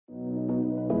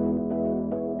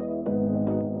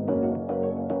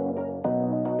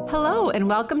Hello, and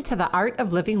welcome to the Art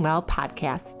of Living Well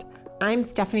podcast. I'm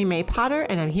Stephanie May Potter,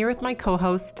 and I'm here with my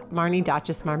co-host, Marnie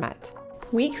Doucette.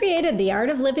 We created the Art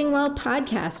of Living Well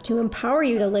podcast to empower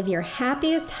you to live your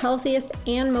happiest, healthiest,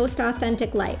 and most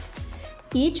authentic life.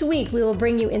 Each week, we will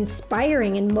bring you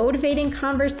inspiring and motivating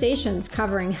conversations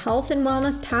covering health and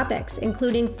wellness topics,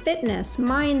 including fitness,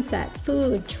 mindset,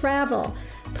 food, travel,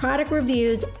 product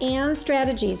reviews, and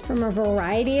strategies from a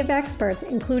variety of experts,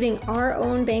 including our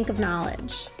own bank of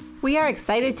knowledge. We are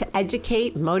excited to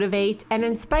educate, motivate, and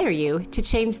inspire you to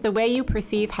change the way you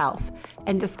perceive health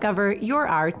and discover your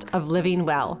art of living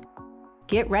well.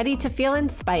 Get ready to feel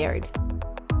inspired.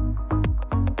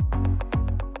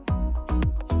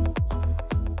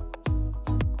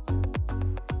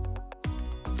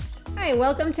 Hi,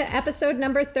 welcome to episode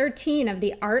number 13 of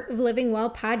the Art of Living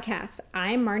Well podcast.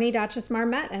 I'm Marnie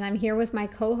Doucette, and I'm here with my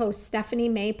co-host Stephanie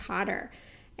May Potter.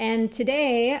 And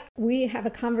today we have a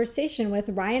conversation with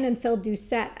Ryan and Phil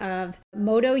Doucette of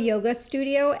Modo Yoga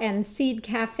Studio and Seed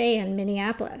Cafe in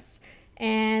Minneapolis.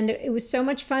 And it was so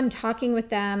much fun talking with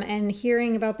them and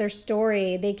hearing about their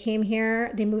story. They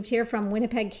moved here from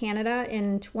Winnipeg, Canada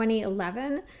in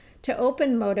 2011 to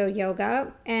open Modo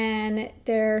Yoga, and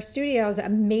their studio is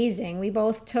amazing. We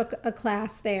both took a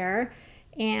class there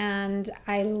and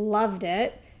I loved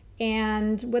it.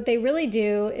 And what they really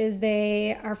do is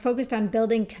they are focused on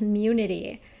building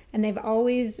community. And they've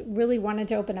always really wanted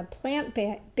to open a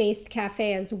plant-based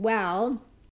cafe as well.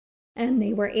 And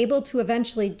they were able to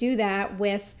eventually do that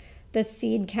with the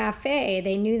Seed Cafe.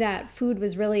 They knew that food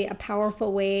was really a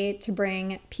powerful way to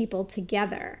bring people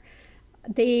together.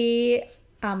 They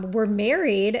were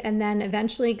married and then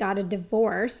eventually got a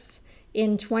divorce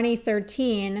in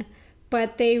 2013,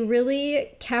 but they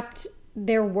really kept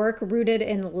their work rooted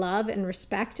in love and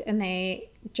respect, and they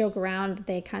joke around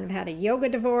they kind of had a yoga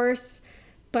divorce,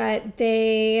 but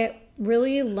they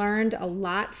really learned a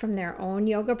lot from their own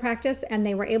yoga practice, and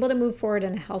they were able to move forward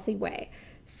in a healthy way.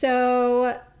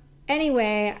 So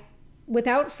anyway,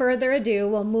 without further ado,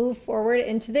 we'll move forward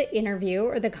into the interview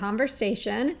or the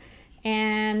conversation,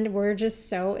 and we're just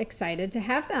so excited to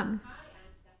have them.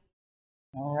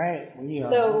 All right,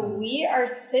 we are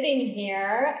sitting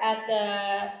here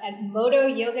at Modo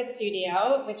Yoga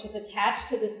Studio, which is attached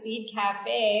to the Seed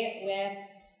Cafe, with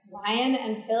Ryan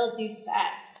and Phil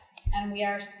Doucette, and we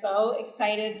are so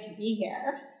excited to be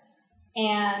here.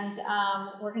 And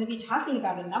we're going to be talking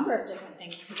about a number of different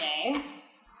things today.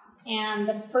 And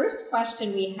the first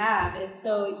question we have is,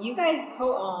 so you guys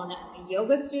co-own a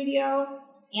yoga studio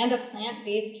and a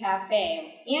plant-based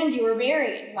cafe, and you were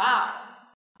married. Wow.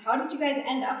 How did you guys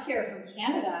end up here from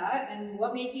Canada, and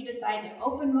what made you decide to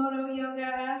open Modo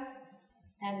Yoga?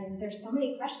 And there's so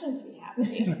many questions we have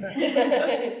for you.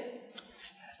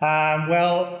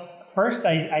 Well, first,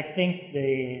 I think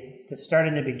the start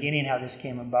in the beginning, how this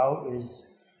came about,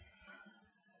 is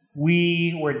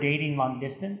we were dating long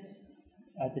distance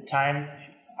at the time.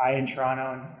 I in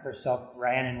Toronto and herself,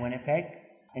 Ryan, in Winnipeg.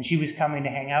 And she was coming to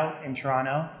hang out in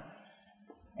Toronto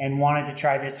and wanted to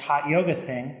try this hot yoga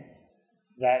thing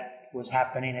that was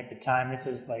happening at the time. This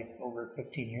was like over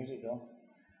 15 years ago.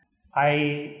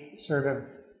 I sort of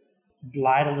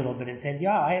lied a little bit and said,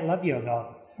 yeah, I love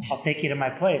yoga. I'll take you to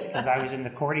my place, because I was in the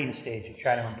courting stage of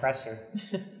trying to impress her.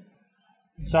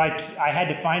 So I had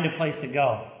to find a place to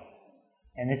go.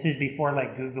 And this is before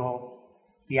like Google,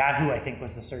 Yahoo, I think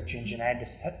was the search engine. I had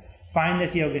to find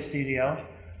this yoga studio.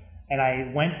 And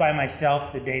I went by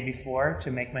myself the day before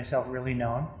to make myself really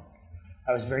known.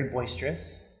 I was very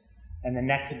boisterous. And the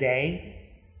next day,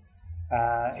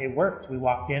 it worked. We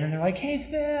walked in and they're like, hey,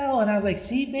 Phil. And I was like,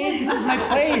 see, babe, this is my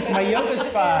place, my yoga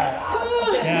spot.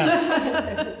 Awesome.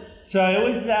 Yeah. So it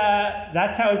was,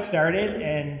 that's how it started.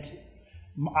 And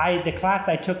the class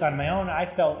I took on my own, I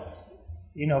felt,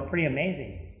 pretty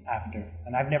amazing after.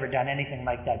 And I've never done anything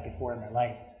like that before in my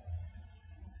life.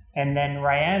 And then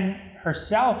Ryan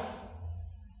herself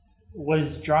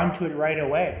was drawn to it right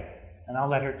away. And I'll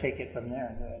let her take it from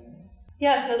there.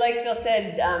 Yeah, so like Phil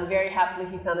said, very happily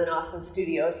he found an awesome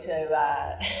studio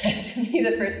to be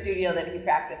the first studio that he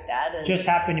practiced at. And just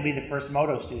happened to be the first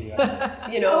Modo studio.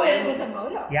 And it was a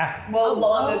Modo. Yeah. Well,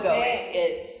 long ago,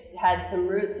 it had some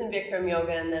roots in Bikram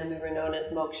yoga, and then we were known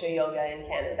as Moksha Yoga in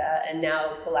Canada, and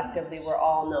now collectively we're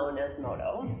all known as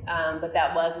Modo. But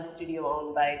that was a studio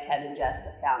owned by Ted and Jess,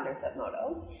 the founders of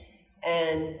Modo.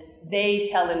 And they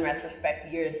tell in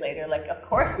retrospect years later, like, of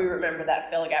course we remember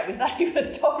that Phil guy. We thought he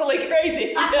was totally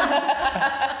crazy.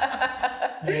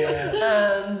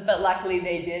 But luckily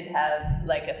they did have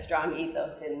like a strong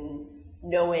ethos in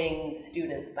knowing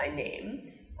students by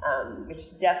name,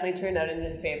 which definitely turned out in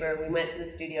his favor. We went to the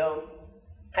studio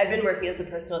I've been working as a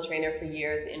personal trainer for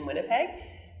years in Winnipeg.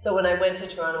 So when I went to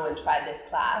Toronto and tried this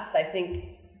class, I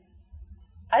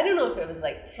don't know if it was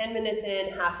like 10 minutes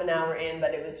in, half an hour in,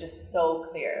 but it was just so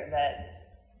clear that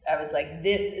I was like,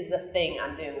 this is the thing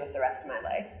I'm doing with the rest of my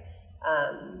life.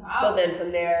 Wow. So then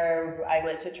from there, I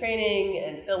went to training,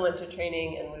 and Phil went to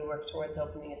training, and we worked towards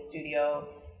opening a studio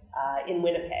in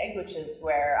Winnipeg, which is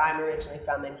where I'm originally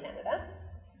from in Canada.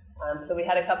 So we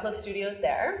had a couple of studios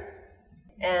there.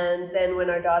 And then when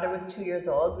our daughter was 2 years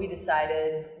old, we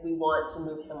decided we want to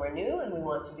move somewhere new, and we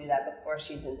want to do that before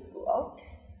she's in school.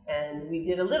 And we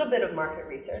did a little bit of market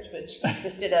research, which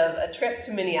consisted of a trip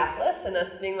to Minneapolis and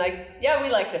us being like, yeah, we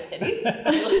like the city. Let's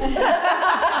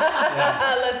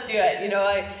do it. You know,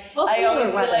 I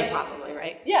always feel like, probably,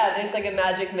 right? Yeah, there's like a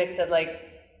magic mix of like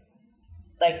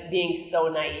being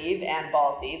so naive and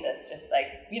ballsy that's just like,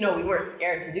 you know, we weren't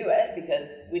scared to do it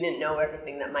because we didn't know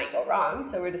everything that might go wrong.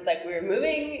 So we're just like, we're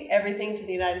moving everything to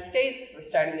the United States. We're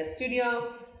starting a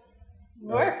studio. It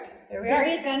worked. It's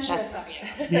very adventurous of you.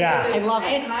 Yeah. I love it.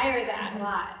 I admire that a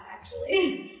lot,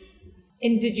 actually.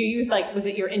 And did you use was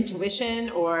it your intuition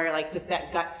or just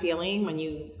that gut feeling when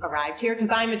you arrived here? Because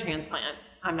I'm a transplant.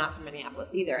 I'm not from Minneapolis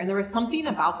either. And there was something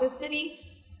about this city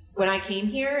when I came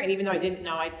here, and even though I didn't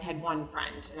know, I had one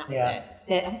friend, and that was it.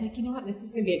 That I was like, you know what, this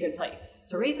is going to be a good place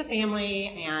to raise a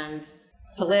family and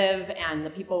to live, and the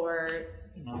people were,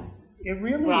 It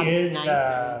really is nice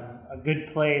a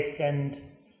good place, and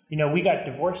we got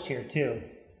divorced here too,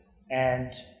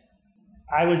 and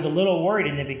I was a little worried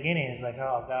in the beginning. It's like,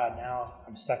 oh God, now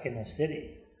I'm stuck in this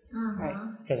city, right?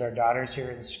 Because our daughter's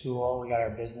here in school, we got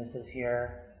our businesses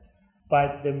here,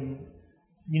 but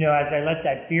as I let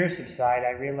that fear subside,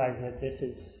 I realized that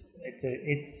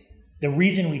it's the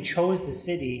reason we chose the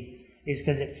city is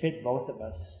because it fit both of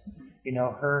us.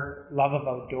 Her love of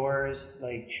outdoors,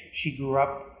 she grew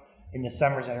up in the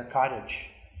summers at her cottage,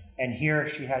 and here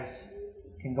she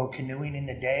can go canoeing in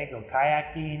the day, go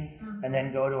kayaking, and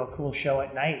then go to a cool show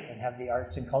at night and have the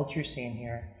arts and culture scene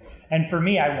here. And for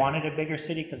me, I wanted a bigger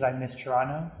city because I miss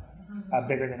Toronto,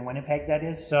 bigger than Winnipeg, that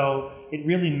is. So it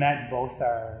really met both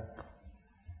our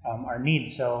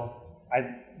needs. So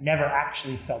I've never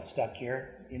actually felt stuck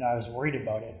here. I was worried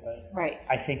about it, but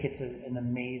I think it's an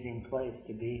amazing place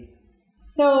to be.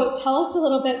 So tell us a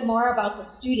little bit more about the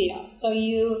studio. So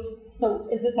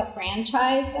is this a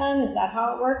franchise then? Is that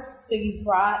how it works? So you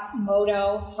brought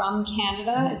Modo from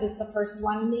Canada. Is this the first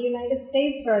one in the United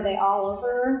States, or are they all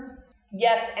over?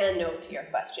 Yes and no to your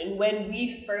question. When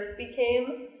we first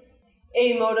became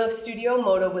a Modo studio,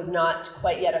 Modo was not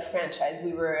quite yet a franchise.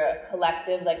 We were a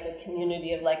collective, like a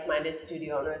community of like-minded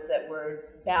studio owners that were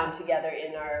bound together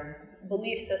in our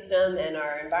belief system and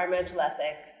our environmental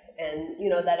ethics and,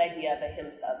 that idea of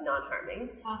ahimsa, of non-harming.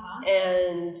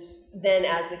 And then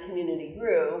as the community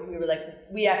grew, we were like,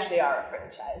 we actually are a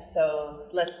franchise. So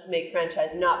let's make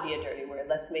franchise not be a dirty word.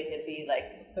 Let's make it be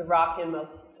like the rockin'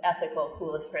 most ethical,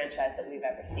 coolest franchise that we've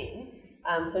ever seen.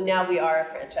 So now we are a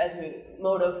franchise.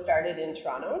 Modo started in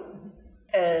Toronto,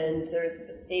 and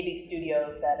there's 80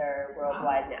 studios that are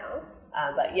worldwide now.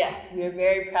 But yes, we are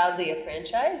very proudly a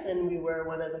franchise, and we were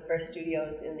one of the first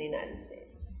studios in the United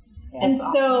States. Yeah, and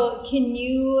so can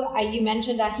you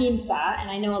mentioned ahimsa, and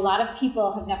I know a lot of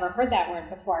people have never heard that word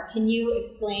before. Can you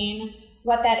explain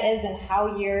what that is and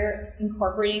how you're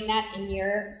incorporating that in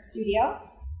your studio?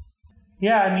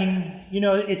 Yeah,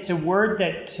 it's a word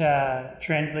that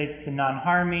translates to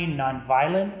non-harming,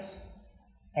 non-violence,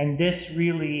 and this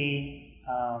really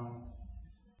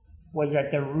was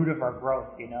at the root of our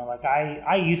growth.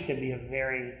 I used to be a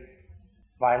very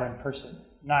violent person,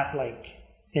 not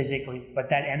physically, but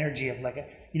that energy of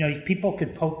people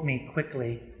could poke me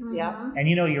quickly. Yeah. And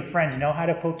your friends know how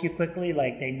to poke you quickly,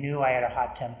 they knew I had a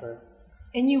hot temper.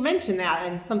 And you mentioned that,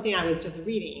 and something I was just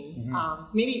reading. So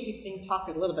maybe you can talk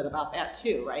a little bit about that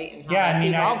too, right? And how that's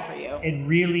evolved for you. It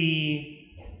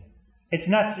really, it's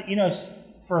not,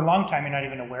 for a long time you're not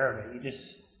even aware of it.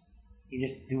 You're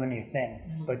just doing your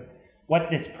thing. But what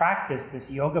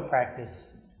this yoga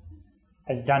practice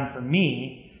has done for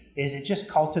me is it just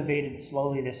cultivated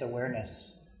slowly this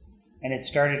awareness. And it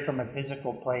started from a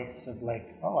physical place of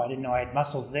I didn't know I had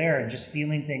muscles there, and just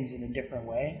feeling things in a different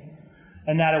way.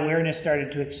 And that awareness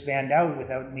started to expand out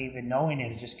without me even knowing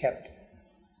it. It just kept,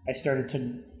 I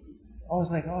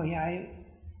was like, oh yeah,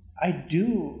 I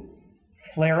do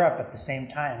flare up at the same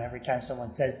time every time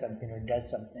someone says something or does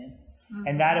something.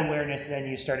 And that awareness, then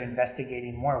you start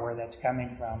investigating more where that's coming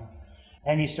from.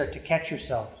 Then you start to catch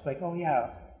yourself. It's like, oh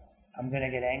yeah, I'm going to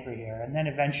get angry here. And then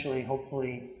eventually,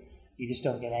 hopefully, you just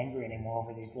don't get angry anymore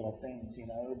over these little things,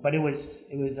 But it was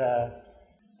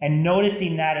and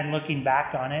noticing that and looking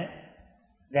back on it,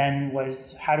 then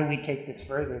was, how do we take this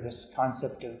further, this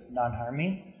concept of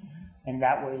non-harming? And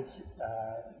that was,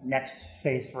 next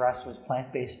phase for us was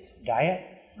plant-based diet,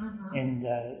 and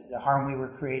the harm we were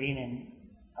creating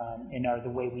in the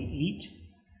way we eat.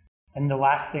 And the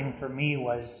last thing for me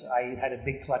was I had a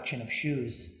big collection of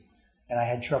shoes, and I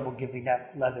had trouble giving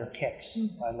up leather kicks.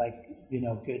 I like,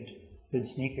 good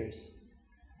sneakers.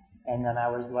 And then I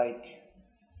was like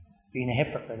being a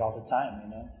hypocrite all the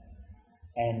time,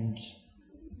 and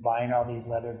buying all these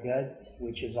leather goods,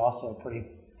 which is also a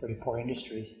pretty poor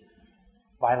industry,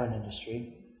 violent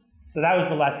industry. So that was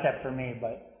the last step for me,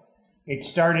 but it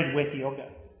started with yoga.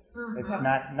 It's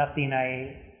nothing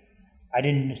I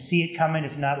didn't see it coming.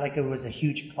 It's not like it was a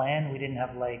huge plan. We didn't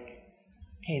have like,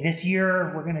 hey, this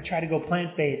year we're going to try to go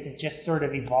plant-based. It just sort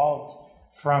of evolved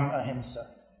from ahimsa.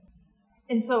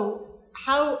 And so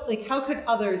how could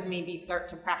others maybe start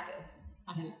to practice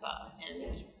ahimsa,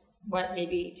 and what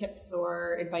maybe tips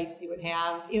or advice you would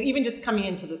have, even just coming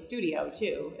into the studio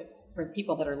too, for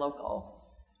people that are local?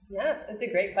 Yeah, that's a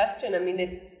great question. I mean,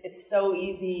 it's so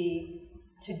easy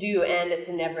to do, and it's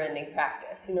a never-ending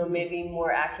practice. Maybe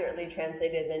more accurately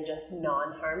translated than just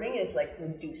non-harming is like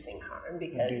reducing harm,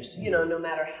 because no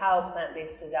matter how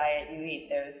plant-based a diet you eat,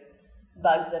 there's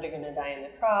bugs that are going to die in the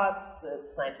crops, the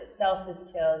plant itself is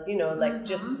killed, like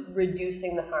just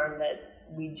reducing the harm that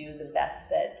we do the best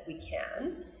that we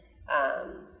can,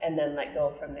 and then let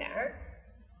go from there.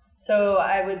 So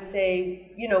I would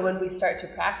say, when we start to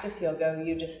practice yoga,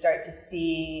 you just start to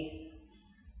see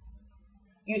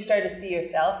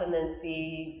yourself, and then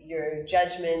see your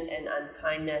judgment and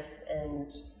unkindness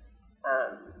and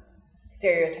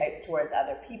stereotypes towards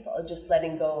other people, just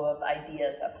letting go of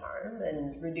ideas of harm.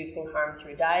 And reducing harm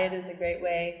through diet is a great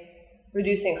way.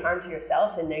 Reducing harm to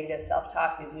yourself and negative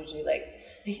self-talk is usually like,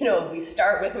 we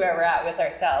start with where we're at with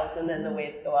ourselves, and then the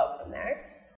waves go up from there.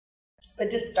 But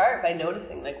just start by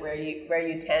noticing like where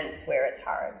you tense, where it's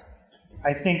hard.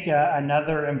 I think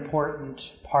another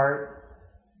important part,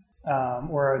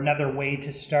 or another way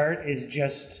to start, is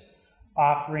just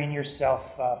offering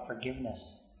yourself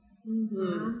forgiveness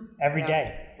every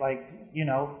day. Like,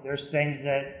 there's things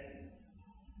that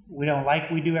we don't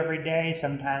like we do every day.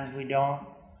 Sometimes we don't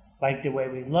like the way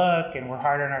we look, and we're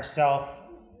hard on ourselves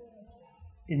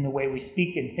in the way we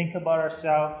speak and think about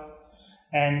ourselves.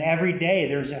 And every day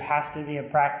has to be a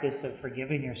practice of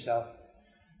forgiving yourself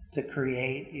to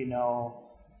create,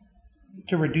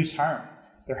 to reduce harm.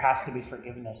 There has to be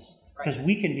forgiveness, because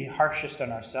we can be harshest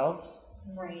on ourselves.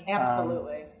 Right.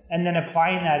 Absolutely. And then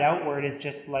applying that outward is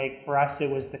just like, for us, it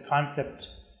was the concept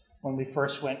when we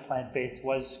first went plant-based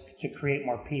was to create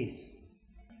more peace.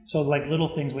 So like little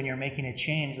things when you're making a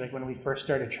change, like when we first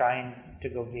started trying to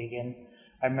go vegan,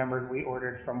 I remember we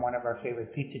ordered from one of our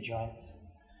favorite pizza joints,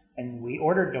 and we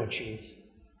ordered no cheese.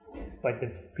 But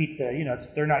the pizza,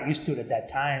 they're not used to it at that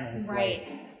time, and it's like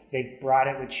they brought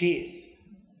it with cheese.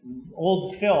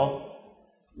 Old Phil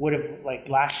would have like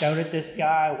lashed out at this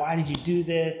guy. Why did you do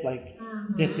this? Like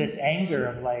just this anger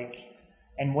of like,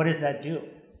 and what does that do?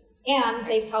 And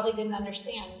they probably didn't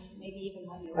understand maybe even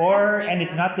what you were asking. And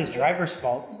it's not this driver's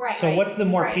fault. Right. So what's the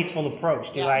more peaceful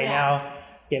approach? Do I now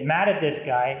get mad at this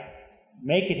guy,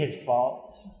 make it his fault,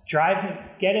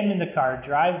 get him in the car,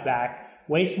 drive back,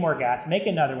 waste more gas, make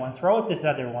another one, throw at this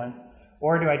other one?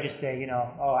 Or do I just say,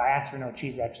 I asked for no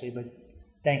cheese actually, but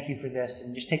thank you for this,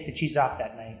 and just take the cheese off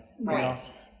that night?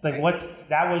 It's like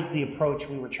that was the approach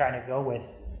we were trying to go with,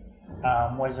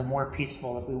 was a more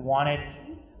peaceful. If we wanted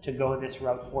to go this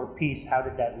route for peace, how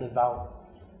did that live out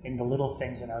in the little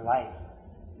things in our life?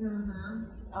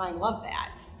 Oh, I love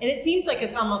that. And it seems like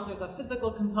it's almost, there's a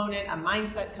physical component, a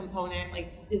mindset component.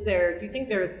 Like, do you think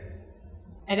there's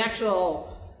an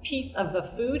actual piece of the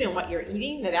food and what you're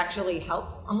eating that actually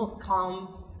helps almost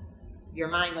calm your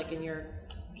mind, like in your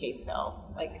case, Phil,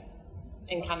 like,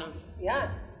 and kind of...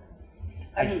 Yeah.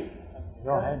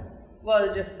 Go ahead.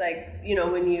 Well, just like,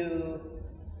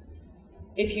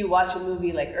 if you watch a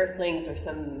movie like Earthlings or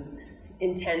some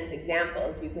intense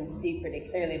examples, you can see pretty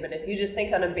clearly. But if you just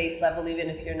think on a base level, even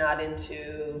if you're not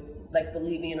into like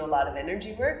believing in a lot of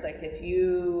energy work, like if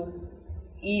you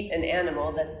eat an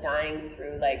animal that's dying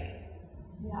through like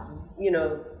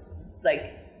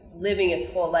living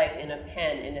its whole life in a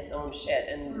pen in its own shit,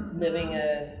 and living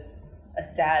a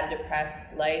sad,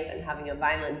 depressed life and having a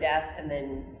violent death, and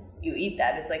then you eat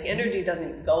that, it's like energy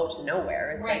doesn't go to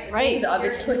nowhere. It's it's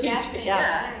obviously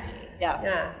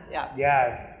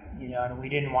and we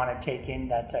didn't want to take in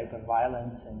that type of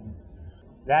violence, and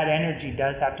that energy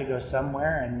does have to go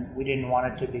somewhere, and we didn't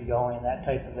want it to be going, that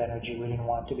type of energy, we didn't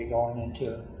want it to be going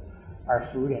into our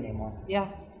food anymore. Yeah.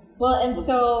 Well, and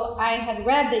so I had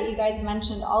read that you guys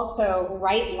mentioned also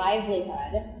right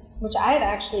livelihood, which I had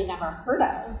actually never heard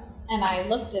of. And I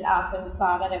looked it up and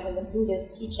saw that it was a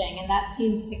Buddhist teaching, and that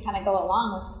seems to kind of go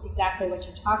along with exactly what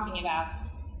you're talking about.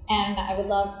 And I would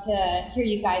love to hear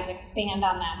you guys expand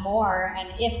on that more, and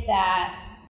if that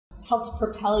helps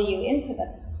propel you into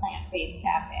the plant-based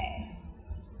cafe.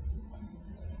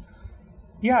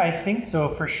 Yeah, I think so,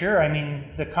 for sure. I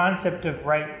mean, the concept of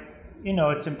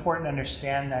it's important to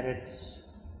understand that it's,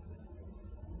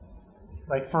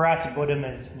 like, for us, Buddhism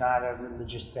is not a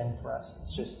religious thing for us.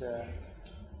 It's just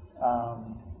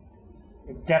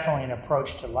it's definitely an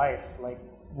approach to life. Like,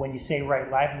 when you say right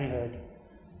livelihood,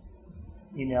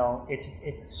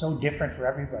 it's so different for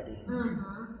everybody.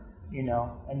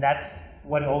 And that's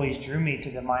what always drew me to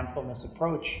the mindfulness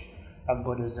approach of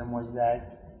Buddhism, was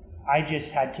that I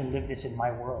just had to live this in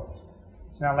my world.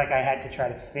 It's not like I had to try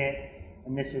to fit,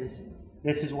 and this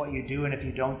is what you do, and if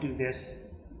you don't do this,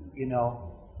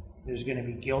 there's going to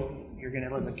be guilt. You're going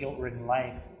to live a guilt-ridden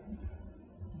life.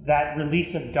 That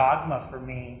release of dogma for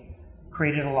me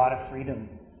created a lot of freedom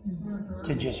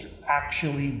to just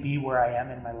actually be where I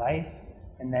am in my life,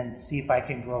 and then see if I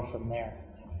can grow from there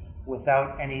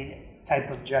without any type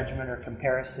of judgment or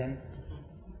comparison.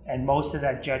 And most of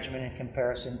that judgment and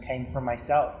comparison came from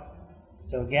myself.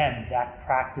 So again, that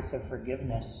practice of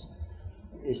forgiveness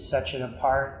is such a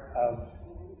part of,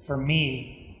 for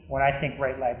me, when I think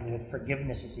right livelihood,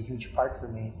 forgiveness is a huge part for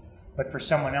me. But for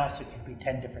someone else, it could be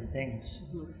 10 different things.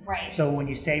 Right. So when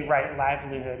you say right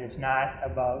livelihood, it's not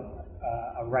about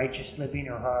a righteous living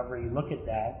or however you look at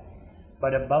that,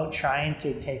 but about trying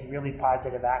to take really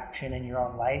positive action in your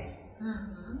own life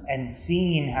and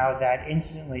seeing how that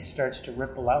instantly starts to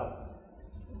ripple out.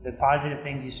 The positive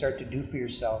things you start to do for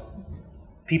yourself,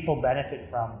 people benefit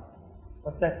from.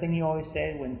 What's that thing you always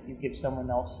say when you give someone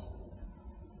else,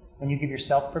 when you give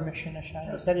yourself permission to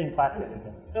shine? I said it in class the other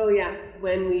day. Oh yeah,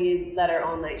 when we let our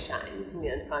own light shine,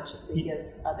 we unconsciously give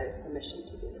others permission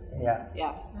to do the same. Yeah.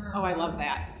 Yes. Oh, I love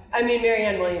that. I mean,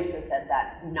 Marianne Williamson said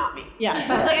that, not me. Yeah. Like,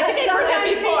 I think I've heard that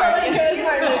before. Like it was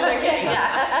Martin Luther King.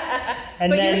 Yeah. And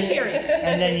but then, you're sharing.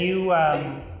 And then you,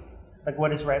 like,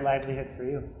 what is right livelihood for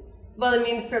you? Well, I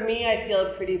mean, for me, I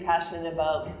feel pretty passionate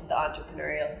about the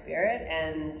entrepreneurial spirit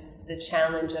and the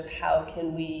challenge of how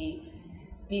can we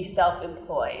be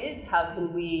self-employed? How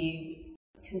can we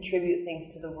contribute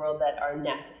things to the world that are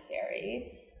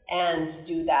necessary and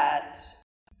do that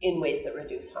in ways that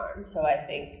reduce harm? So I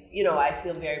think, I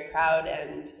feel very proud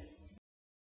and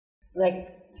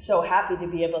so happy to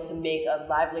be able to make a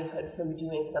livelihood from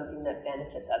doing something that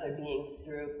benefits other beings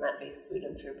through plant-based food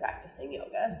and through practicing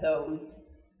yoga. So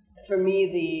for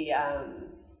me,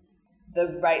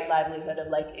 the right livelihood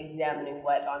of examining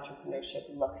what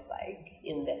entrepreneurship looks like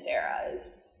in this era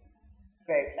is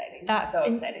very exciting. So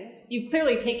exciting. You've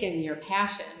clearly taken your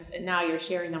passions and now you're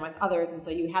sharing them with others. And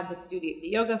so you had the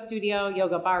yoga studio,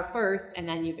 yoga bar first, and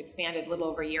then you've expanded a little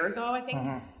over a year ago, I think,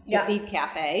 to Seed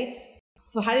Cafe.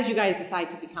 So how did you guys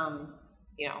decide to become,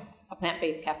 a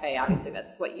plant-based cafe? Obviously,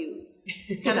 that's what you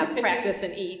kind of practice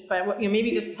and eat. But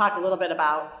maybe just talk a little bit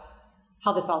about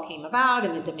how this all came about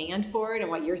and the demand for it and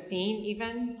what you're seeing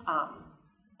even.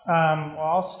 Well,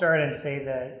 I'll start and say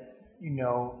that,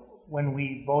 when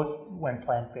we both went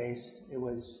plant-based, it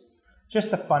was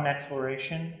just a fun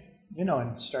exploration,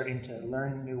 and starting to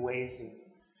learn new ways of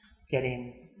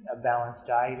getting a balanced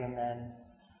diet, and then,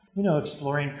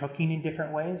 exploring cooking in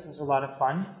different ways. It was a lot of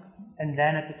fun. And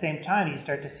then at the same time, you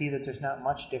start to see that there's not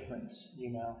much difference,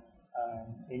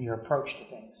 in your approach to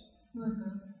things.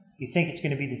 You think it's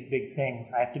going to be this big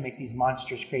thing. I have to make these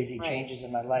monstrous, crazy changes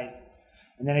in my life.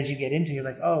 And then as you get into it, you're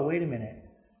like, oh, wait a minute.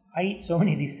 I eat so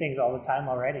many of these things all the time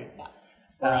already. Yeah.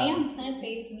 Well, and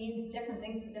plant-based means different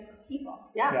things to different people.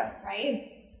 Yeah.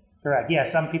 Right? Correct. Yeah,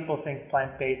 some people think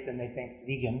plant-based and they think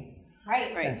vegan.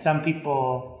 Right. And some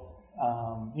people,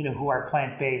 who are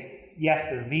plant-based,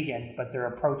 yes, they're vegan, but their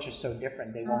approach is so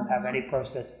different. They won't have any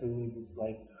processed foods. It's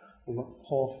like a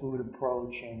whole food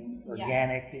approach and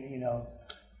organic,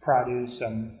 produce.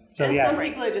 Some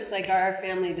people are just like, our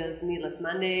family does Meatless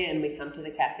Monday and we come to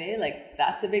the cafe.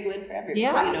 That's a big win for everybody.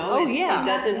 It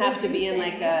doesn't have to be in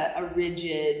a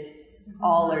rigid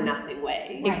all or nothing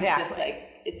way. Exactly. It's just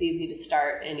it's easy to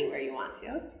start anywhere you want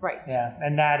to. Right. Yeah,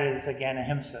 and that is, again,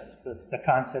 ahimsa. It's the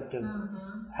concept of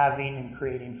having and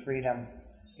creating freedom,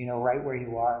 right where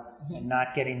you are, and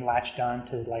not getting latched on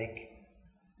to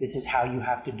this is how you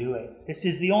have to do it. This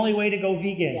is the only way to go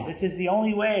vegan. Yeah. This is the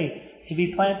only way to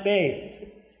be plant-based.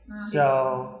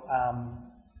 So,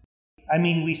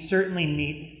 we certainly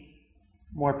need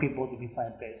more people to be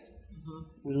plant-based.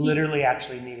 We literally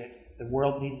actually need it. The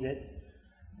world needs it.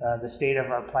 The state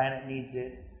of our planet needs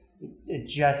it. It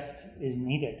just is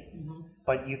needed. Mm-hmm.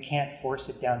 But you can't force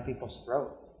it down people's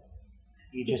throat.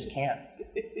 You just can't.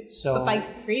 So, but by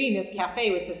creating this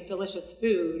cafe with this delicious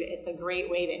food, it's a great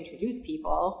way to introduce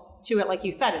people to it. Like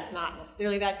you said, it's not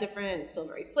necessarily that different. It's still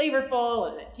very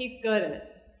flavorful, and it tastes good, and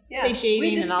it's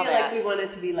satiating and all that. We just feel like we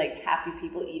wanted to be like happy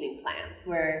people eating plants,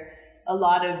 where a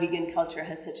lot of vegan culture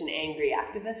has such an angry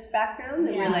activist background.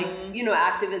 And we're like,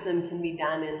 activism can be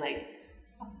done in like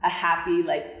a happy,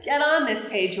 like, get on this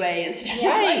page way instead of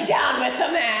like down with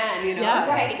the man, Yeah.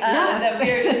 Right. That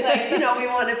we're just like, we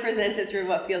want to present it through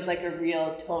what feels like a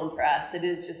real tone for us. That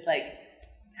is just like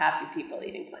happy people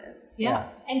eating plants. Yeah.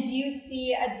 And do you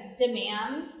see a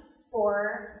demand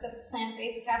for the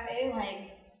plant-based cafe?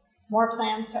 Like more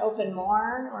plans to open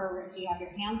more, or do you have your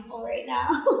hands full right now?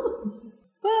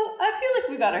 Well, I feel like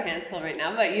we got our hands full right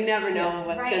now, but you never know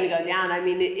what's going to go down. I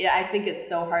mean, I think it's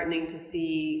so heartening to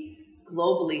see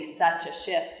globally such a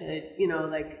shift to,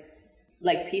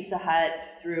 like Pizza Hut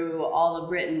through all of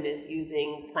Britain is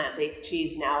using plant-based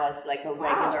cheese now as like a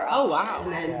regular option. Oh, wow.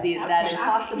 And that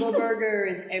Impossible Burger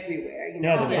is everywhere.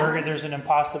 the burger, there's an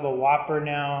Impossible Whopper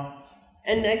now.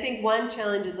 And I think one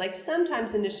challenge is like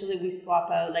sometimes initially we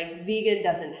swap out, like vegan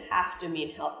doesn't have to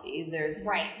mean healthy. There's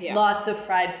lots of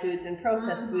fried foods and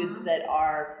processed foods that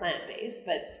are plant-based,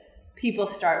 but people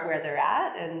start where they're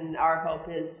at. And our hope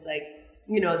is like,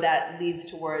 that leads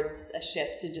towards a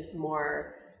shift to just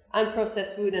more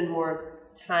unprocessed food and more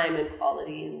time and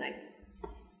quality. And like,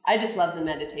 I just love the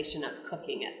meditation of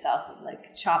cooking itself, of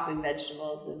like chopping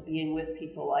vegetables and being with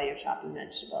people while you're chopping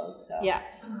vegetables. So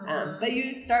but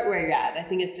you start where you're at. I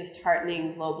think it's just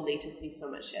heartening globally to see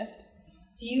so much shift.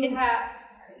 Do you have?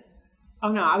 Sorry.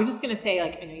 Oh no, I was just gonna say,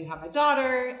 like, I know you have a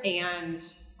daughter,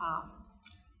 and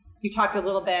you talked a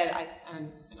little bit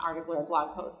on an article or a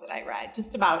blog post that I read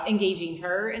just about engaging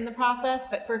her in the process.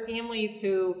 But for families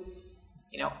who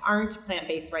aren't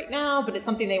plant-based right now, but it's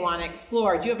something they want to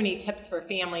explore, do you have any tips for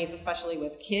families, especially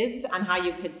with kids, on how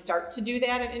you could start to do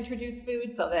that and introduce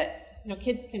food so that,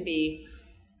 kids can be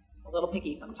a little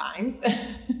picky sometimes?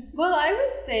 Well, I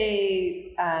would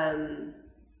say,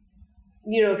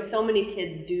 so many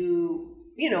kids do,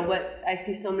 what I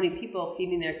see so many people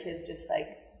feeding their kids just like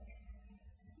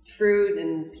fruit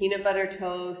and peanut butter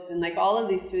toast and like all of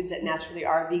these foods that naturally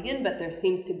are vegan, but there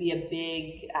seems to be a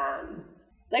big,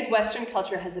 like Western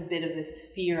culture has a bit of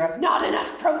this fear of not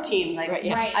enough protein. Like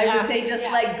I would say just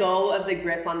let go of the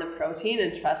grip on the protein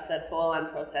and trust that whole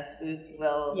unprocessed foods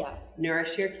will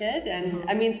nourish your kid. And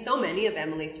I mean, so many of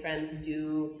Emily's friends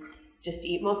do just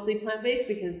eat mostly plant-based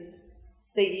because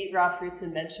they eat raw fruits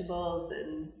and vegetables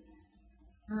and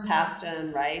pasta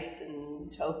and rice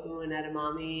and tofu and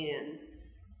edamame, and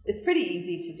it's pretty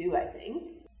easy to do, I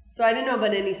think. So I don't know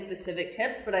about any specific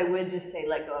tips, but I would just say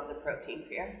let go of the protein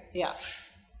fear.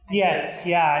 Yes,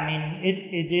 I mean,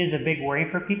 it is a big worry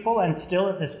for people, and still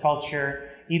in this culture,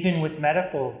 even with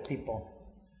medical people.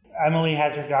 Emily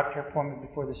has her doctor appointment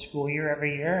before the school year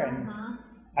every year, and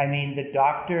I mean, the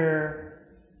doctor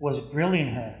was grilling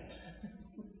her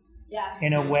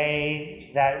in a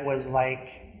way that was like,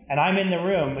 and I'm in the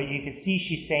room, but you could see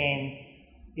she's saying,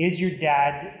 is your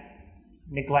dad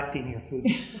neglecting your food,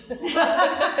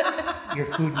 your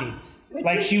food needs?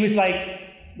 Like she was like,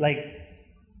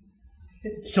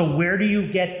 so where do you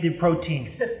get the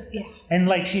protein? And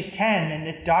like she's 10 and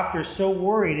this doctor's so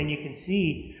worried, and you can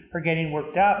see her getting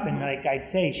worked up, and like I'd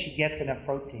say she gets enough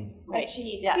protein. Right, she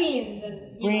eats beans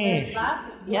and there's lots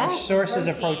of sources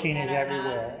of protein is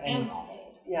everywhere. And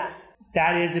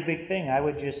that is a big thing.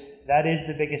 That is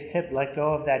the biggest tip. Let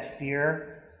go of that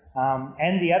fear.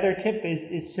 And the other tip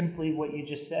is simply what you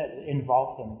just said.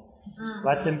 Involve them.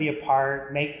 Let them be a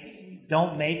part.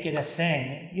 Don't make it a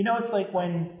thing. It's like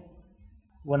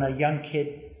when a young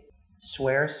kid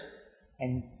swears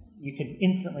and you can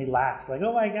instantly laugh. It's like,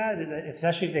 oh my God,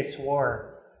 especially if they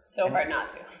swore. So hard not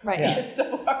to. Right. Yeah. It's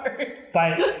so hard.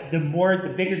 But the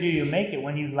bigger do you make it,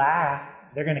 when you laugh,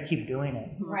 they're going to keep doing it.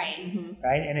 Right. Mm-hmm.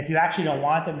 Right? And if you actually don't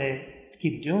want them to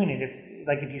keep doing it,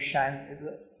 if you shine,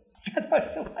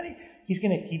 that's so funny. He's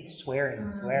going to keep swearing.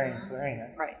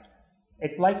 Right.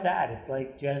 It's like that. It's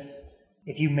like just,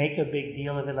 if you make a big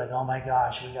deal of it, like, oh my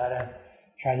gosh, we got to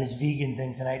try this vegan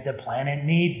thing tonight. The planet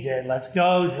needs it. Let's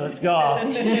go.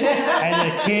 And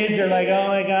the kids are like, oh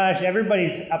my gosh,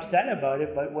 everybody's upset about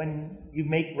it. But when you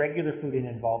make regular food and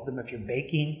involve them, if you're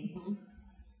baking,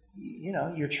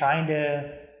 you're trying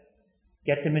to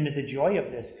get them into the joy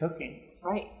of this cooking.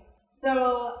 Right.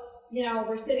 So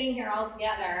we're sitting here all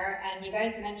together, and you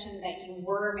guys mentioned that you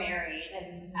were married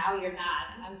and now you're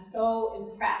not. And I'm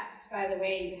so impressed by the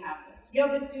way you have this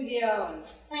yoga studio and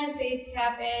this plant-based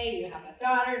cafe. You have a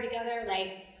daughter together.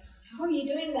 Like, how are you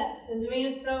doing this and doing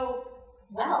it so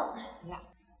well? Yeah.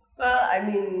 Well, I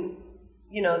mean,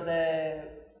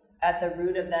 at the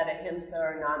root of that ahimsa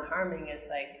or non-harming is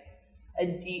like a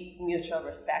deep mutual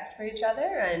respect for each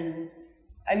other. And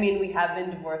I mean, we have been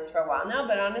divorced for a while now,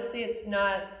 but honestly, it's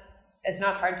not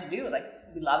hard to do. Like,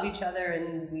 we love each other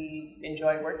and we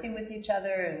enjoy working with each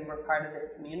other and we're part of this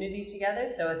community together.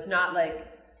 So it's not like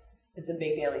it's a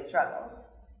big daily struggle.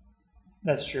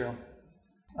 That's true.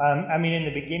 I mean, in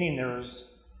the beginning, there's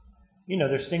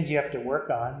things you have to work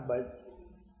on, but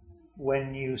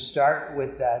when you start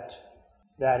with that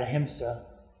ahimsa,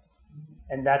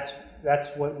 and that's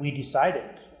what we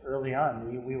decided early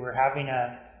on. We were having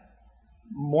a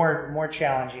more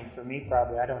challenging for me,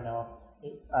 probably, I don't know.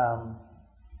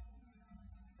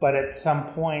 But at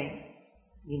some point,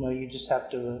 you just have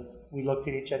to, we looked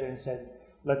at each other and said,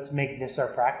 let's make this our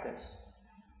practice,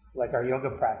 like our yoga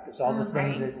practice. All the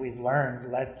things that we've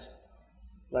learned,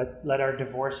 let our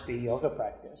divorce be yoga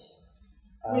practice.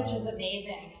 Which is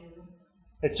amazing.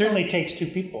 It certainly takes two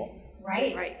people.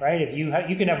 Right. If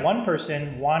you can have one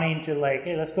person wanting to like,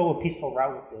 hey, let's go a peaceful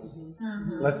route with this.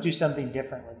 Mm-hmm. Let's do something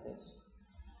different with this.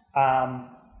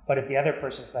 But if the other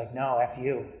person's like, no, F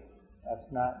you,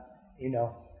 that's not,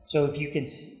 So if you can,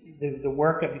 the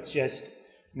work of it's just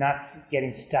not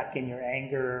getting stuck in your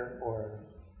anger, or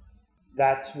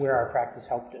that's where our practice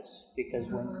helped us. Because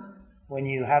when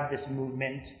you have this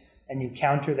movement and you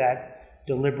counter that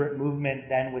deliberate movement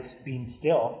then with being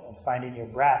still and finding your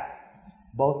breath,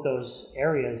 both those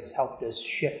areas helped us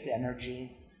shift energy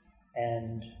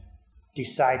and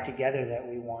decide together that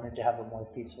we wanted to have a more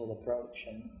peaceful approach.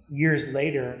 And years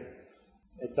later,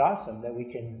 it's awesome that we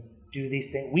can do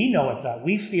these things. We know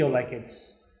we feel like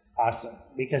it's awesome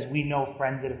because we know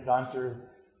friends that have gone through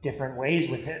different ways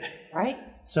with it. Right.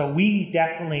 So we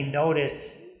definitely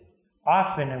notice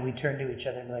often, and we turn to each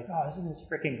other and be like, oh, isn't this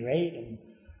freaking great? And,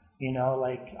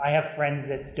 like I have friends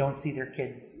that don't see their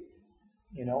kids,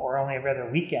 or only every other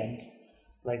weekend.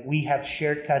 Like, we have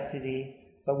shared custody,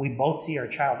 but we both see our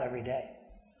child every day.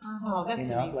 Oh, that's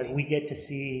amazing. Like, we get to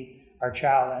see our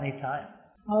child anytime.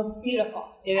 Oh, it's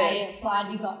beautiful. I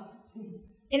applaud you both.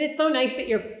 And it's so nice that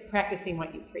you're practicing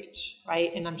what you preach,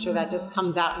 right? And I'm sure that just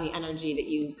comes out in the energy that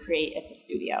you create at the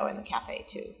studio and the cafe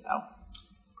too. So,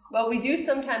 well, we do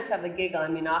sometimes have a giggle. I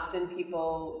mean, often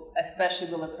people,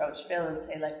 especially, will approach Phil and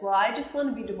say, like, well, I just want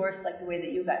to be divorced like the way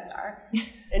that you guys are.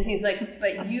 And he's like,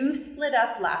 but you split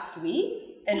up last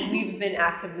week, and we've been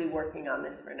actively working on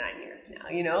this for 9 years now.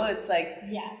 It's like,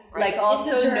 yes, like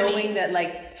also knowing that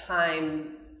like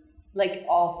time, like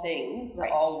all things,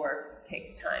 all work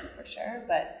takes time for sure.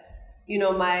 But,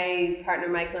 my partner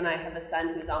Michael and I have a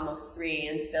son who's almost 3,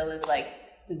 and Phil is like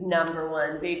his number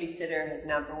one babysitter, his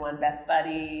number one best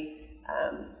buddy.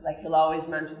 Like, he'll always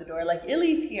run to the door, like,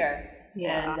 Illy's here.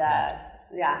 Yeah.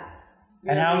 And yeah.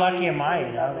 And how lucky am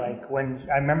I, like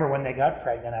I remember when they got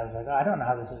pregnant, I was like, oh, I don't know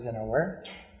how this is going to work.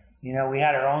 We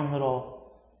had our own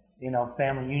little,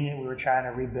 family unit we were trying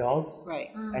to rebuild. Right.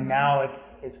 Mm-hmm. And now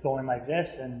it's going like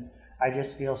this. And I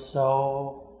just feel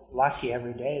so lucky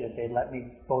every day that they let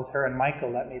me, both her and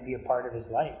Michael, let me be a part of his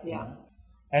life. Yeah.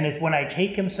 And it's when I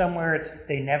take him somewhere,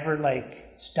 they never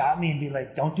like stop me and be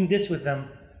like, don't do this with them.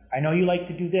 I know you like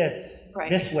to do this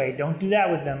this way. Don't do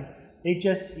that with them. They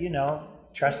just,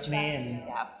 trust me, and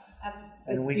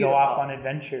and we go off on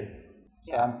adventure.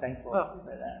 So I'm thankful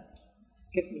for that.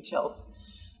 Gives me chills.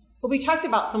 Well, we talked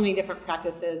about so many different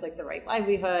practices, like the right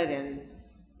livelihood and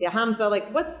the ahimsa.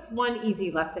 Like, what's one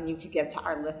easy lesson you could give to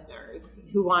our listeners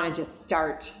who want to just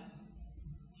start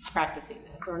practicing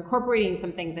this or incorporating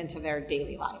some things into their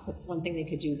daily life? What's one thing they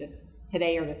could do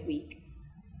today or this week?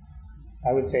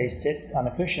 I would say sit on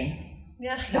a cushion.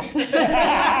 Yeah. Were you going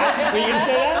to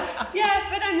say that? Yeah,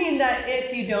 but I mean that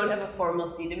if you don't have a formal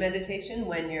seated meditation,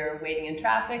 when you're waiting in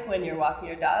traffic, when you're walking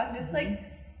your dog, just like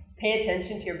pay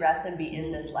attention to your breath and be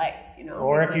in this life,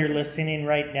 Or if you're listening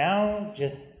right now,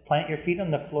 just plant your feet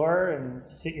on the floor and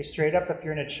sit straight up if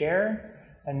you're in a chair,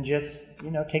 and just,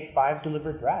 take 5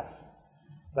 deliberate breaths.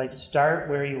 Like, start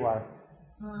where you are.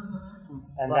 Mm-hmm.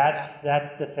 And that's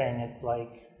the thing. It's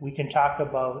like, we can talk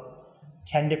about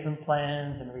 10 different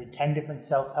plans and read 10 different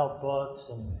self-help books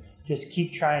and just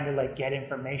keep trying to like get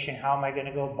information. How am I going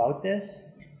to go about this?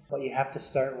 But you have to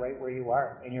start right where you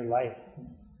are in your life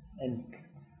and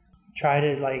try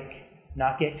to like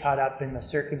not get caught up in the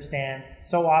circumstance.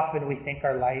 So often we think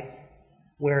our life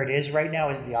where it is right now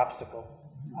is the obstacle.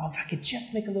 oh, if I could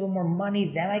just make a little more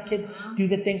money, then I could do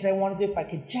the things I want to do. If I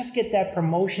could just get that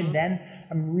promotion, then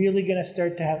I'm really going to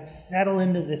start to settle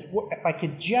into this work. If I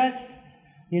could just,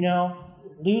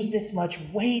 lose this much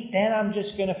weight, then I'm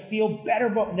just going to feel better,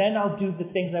 but then I'll do the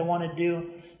things I want to do.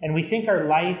 And we think our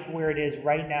life where it is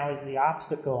right now is the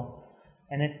obstacle,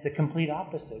 and it's the complete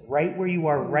opposite. Right where you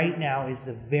are right now is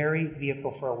the very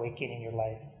vehicle for awakening your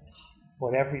life,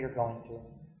 whatever you're going through.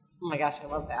 Oh my gosh, I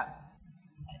love that.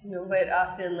 What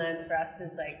often lands for us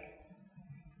is like,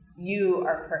 you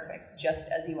are perfect just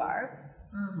as you are,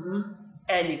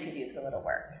 and you could use a little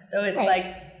work. So it's like,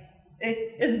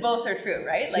 it's both are true,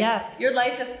 right? Like, yes. Your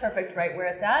life is perfect right where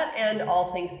it's at, and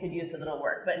all things could use a little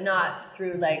work, but not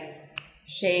through like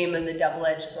shame and the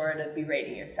double-edged sword of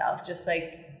berating yourself. Just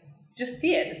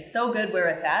see it. It's so good where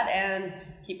it's at, and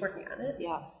keep working on it.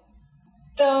 Yes.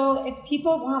 So if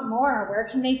people want more, where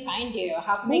can they find you?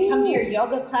 How can they come to your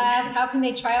yoga class? How can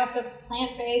they try out the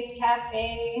plant-based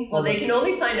cafe? Well, they can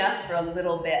only find us for a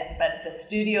little bit, but the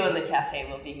studio and the cafe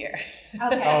will be here.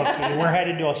 Okay. We're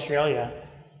headed to Australia.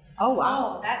 Oh,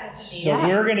 wow. Oh, that is So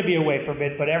we're going to be away for a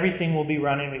bit, but everything will be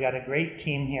running. We got a great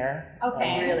team here.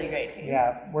 Okay. Really great team.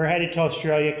 Yeah, we're headed to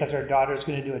Australia because our daughter's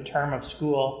going to do a term of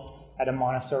school at a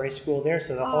Montessori school there,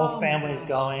 so the whole family's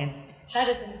going. That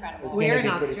is incredible. It's Where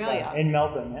gonna in be pretty Australia? fun. In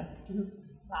Melbourne, yeah.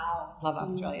 Wow. Love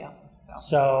Australia.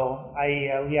 So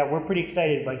we're pretty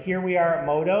excited. But here we are at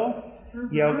Modo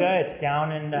Yoga. It's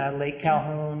down in Lake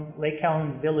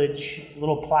Calhoun Village. It's a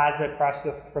little plaza across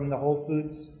from the Whole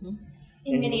Foods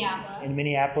In Minneapolis. In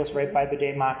Minneapolis, right by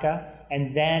Bidé Maca.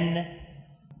 And then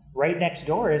right next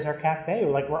door is our cafe.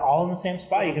 We're all in the same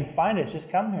spot. You can find us. Just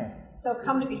come here. So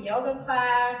come to the yoga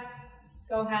class.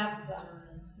 Go have some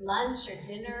lunch or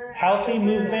dinner. Healthy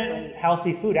movement,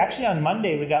 healthy food. Actually, on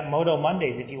Monday, we got Modo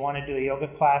Mondays. If you want to do a yoga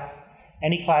class,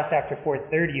 any class after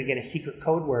 4:30, you get a secret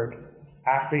code word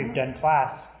after you've done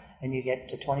class, and you get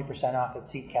to 20% off at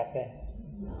Seed Cafe.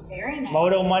 Very nice.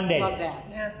 Modo Mondays. Love that.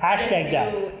 Yeah. Hashtag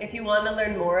that. If you want to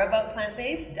learn more about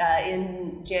plant-based,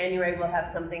 in January we'll have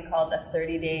something called a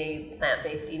 30-day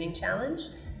plant-based eating challenge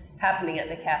happening at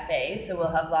the cafe. So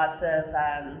we'll have lots of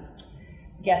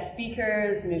guest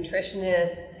speakers,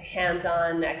 nutritionists,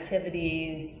 hands-on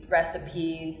activities,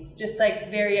 recipes, just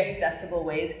like very accessible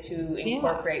ways to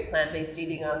incorporate plant-based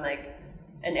eating on like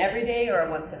an everyday or a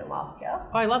once in a while scale.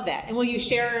 Oh, I love that. And will you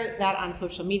share that on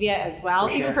social media as well?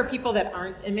 For sure. Even for people that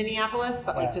aren't in Minneapolis,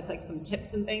 but like just like some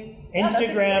tips and things?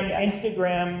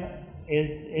 Instagram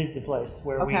is the place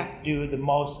where we do the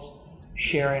most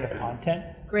sharing of content.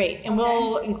 Great. And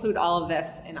we'll include all of this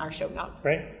in our show notes.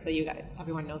 Right. So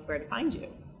everyone knows where to find you.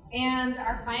 And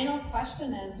our final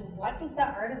question is, what does the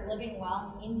art of living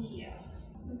well mean to you?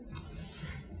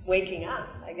 Waking up,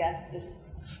 I guess, just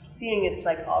seeing it's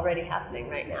like already happening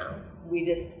right now.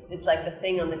 It's like the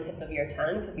thing on the tip of your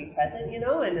tongue to be present,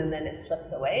 and then it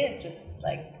slips away. It's just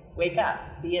like, wake up,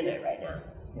 be in it right now.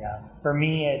 Yeah. For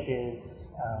me, it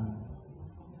is,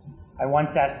 I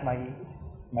once asked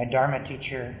my Dharma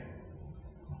teacher,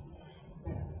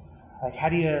 like, how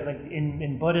do you, like,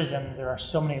 in Buddhism, there are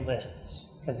so many lists,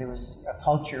 because it was a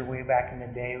culture way back in the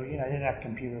day where, they didn't have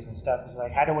computers and stuff. It's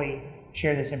like, how do we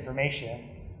share this information?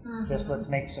 Just let's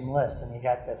make some lists. And you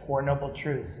got the Four Noble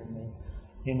Truths and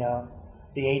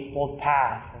the Eightfold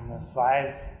Path and the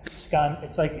 5 skandhas.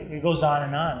 It's like, it goes on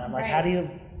and on. I'm like, how do you,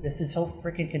 this is so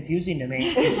freaking confusing to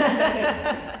me.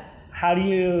 How do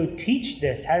you teach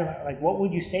this? What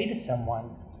would you say to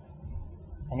someone?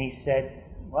 And he said,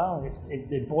 well,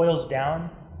 it boils down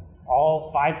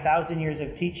all 5,000 years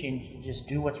of teaching to just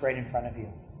do what's right in front of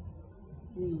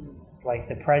you. Like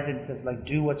the presence of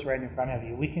do what's right in front of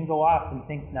you. We can go off and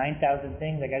think 9,000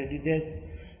 things. I got to do this,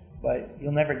 but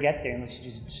you'll never get there unless you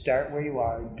just start where you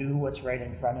are. Do what's right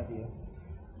in front of you.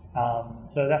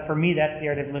 So that for me, that's the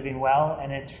art of living well,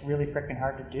 and it's really freaking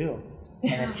hard to do.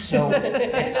 And it's so worth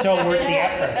the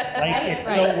effort. It's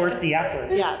so worth the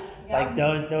effort. Yes. Like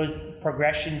those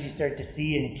progressions you start to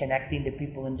see and connecting to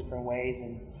people in different ways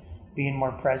and being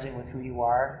more present with who you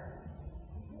are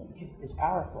is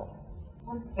powerful.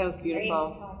 That was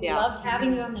beautiful. Great. Yeah. Loved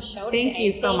having you on the show today. Thank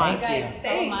you so much. Thank you guys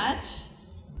so much.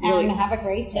 Really. And have a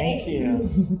great day. Thank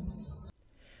you.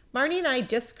 Marnie and I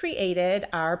just created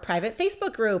our private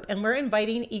Facebook group, and we're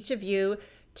inviting each of you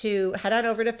to head on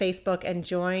over to Facebook and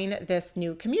join this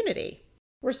new community.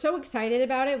 We're so excited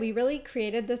about it. We really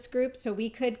created this group so we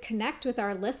could connect with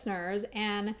our listeners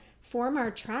and form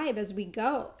our tribe as we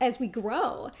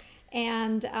grow.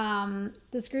 And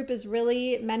this group is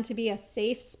really meant to be a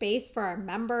safe space for our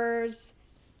members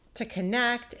To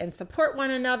connect and support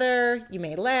one another. You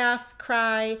may laugh,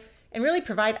 cry, and really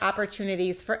provide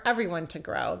opportunities for everyone to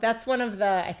grow. That's one of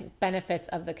the, I think, benefits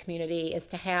of the community, is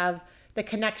to have the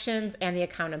connections and the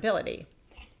accountability.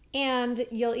 And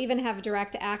you'll even have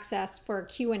direct access for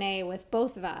Q&A with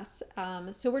both of us.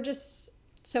 So we're just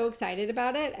so excited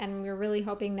about it, and we're really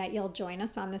hoping that you'll join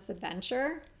us on this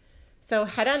adventure. So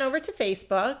head on over to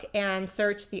Facebook and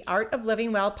search the Art of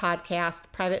Living Well podcast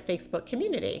private Facebook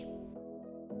community.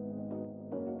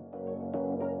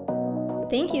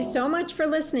 Thank you so much for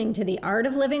listening to the Art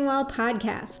of Living Well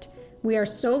podcast. We are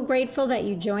so grateful that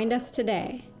you joined us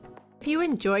today. If you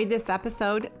enjoyed this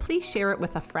episode, please share it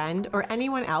with a friend or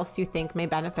anyone else you think may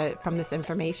benefit from this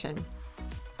information.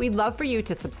 We'd love for you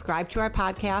to subscribe to our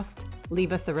podcast,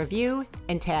 leave us a review,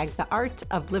 and tag the Art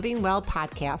of Living Well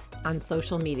podcast on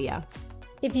social media.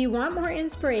 If you want more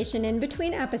inspiration in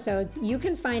between episodes, you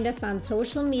can find us on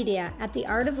social media at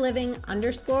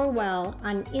theartofliving_well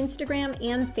on Instagram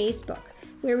and Facebook,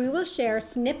 where we will share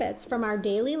snippets from our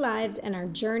daily lives and our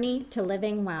journey to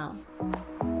living well.